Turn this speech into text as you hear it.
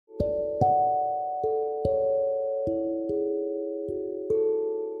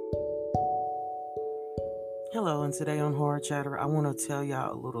Hello, and today on Horror Chatter, I want to tell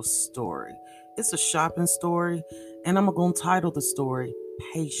y'all a little story. It's a shopping story, and I'm going to title the story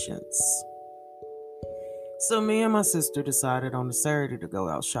Patience. So, me and my sister decided on a Saturday to go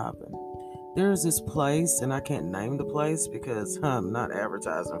out shopping. There's this place, and I can't name the place because I'm not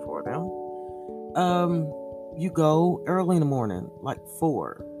advertising for them. You go early in the morning, like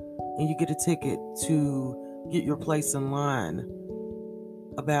 4, and you get a ticket to get your place in line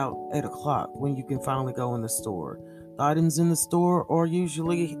about 8 o'clock when you can finally go in the store. The items in the store are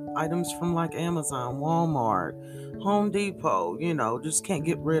usually items from like Amazon, Walmart, Home Depot. Just can't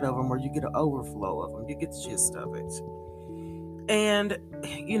get rid of them, or you get an overflow of them. You get the gist of it. And,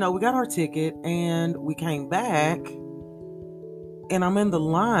 we got our ticket and we came back, and I'm in the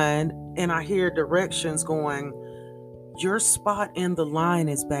line and I hear directions going, "Your spot in the line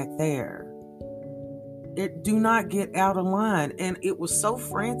is back there. Do not get out of line." And it was so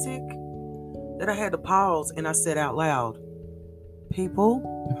frantic that I had to pause, and I said out loud, "People,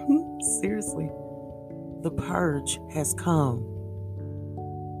 seriously, the purge has come."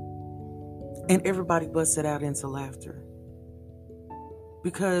 And everybody busted out into laughter.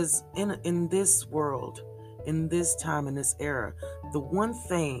 Because in this world, in this time, in this era, the one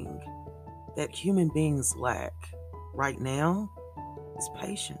thing that human beings lack right now is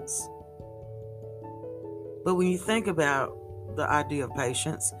patience. But when you think about the idea of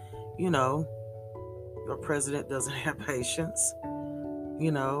patience, our president doesn't have patience.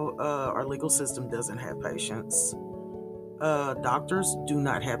 Our legal system doesn't have patience. Doctors do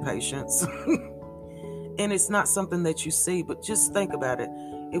not have patience. And it's not something that you see, but just think about it.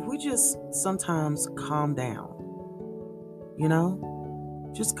 If we just sometimes calm down,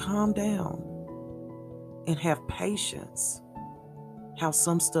 just calm down and have patience, how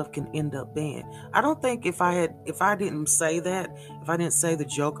some stuff can end up being. I don't think if I didn't say the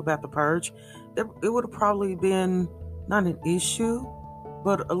joke about the purge, it would have probably been not an issue,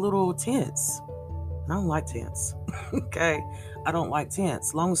 but a little tense. And I don't like tense. Okay? I don't like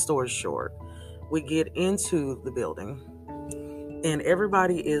tense. Long story short, we get into the building and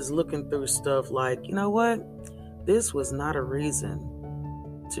everybody is looking through stuff like, you know what? This was not a reason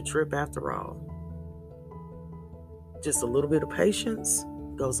to trip after all. Just a little bit of patience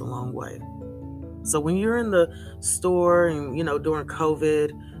goes a long way. So when you're in the store and, during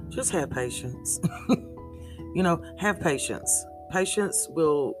COVID, just have patience. Have patience. Patience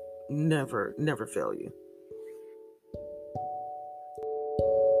will never fail you.